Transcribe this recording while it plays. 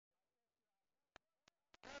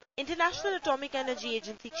International Atomic Energy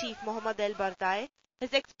Agency Chief Mohammad El-Bardai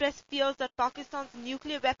has expressed fears that Pakistan's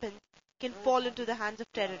nuclear weapons can fall into the hands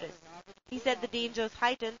of terrorists. He said the danger is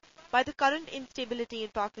heightened by the current instability in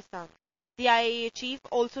Pakistan. The IAEA chief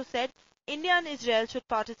also said India and Israel should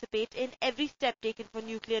participate in every step taken for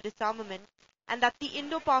nuclear disarmament and that the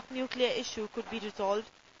Indo-Pak nuclear issue could be resolved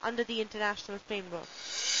under the international framework.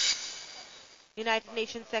 United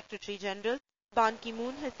Nations Secretary General Ban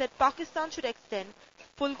Ki-moon has said Pakistan should extend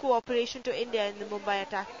full cooperation to India in the Mumbai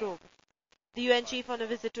attack probe. The UN chief on a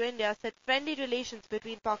visit to India said friendly relations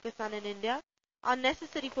between Pakistan and India are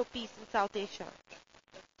necessary for peace in South Asia.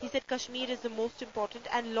 He said Kashmir is the most important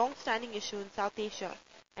and long-standing issue in South Asia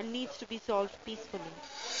and needs to be solved peacefully.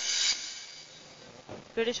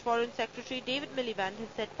 British Foreign Secretary David Miliband has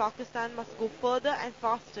said Pakistan must go further and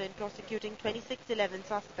faster in prosecuting 2611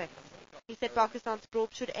 suspects. He said Pakistan's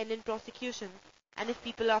probe should end in prosecution and if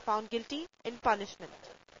people are found guilty, in punishment.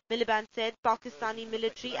 Miliband said Pakistani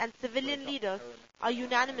military and civilian leaders are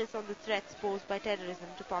unanimous on the threats posed by terrorism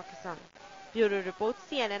to Pakistan. Bureau Report,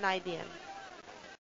 CNN IDM.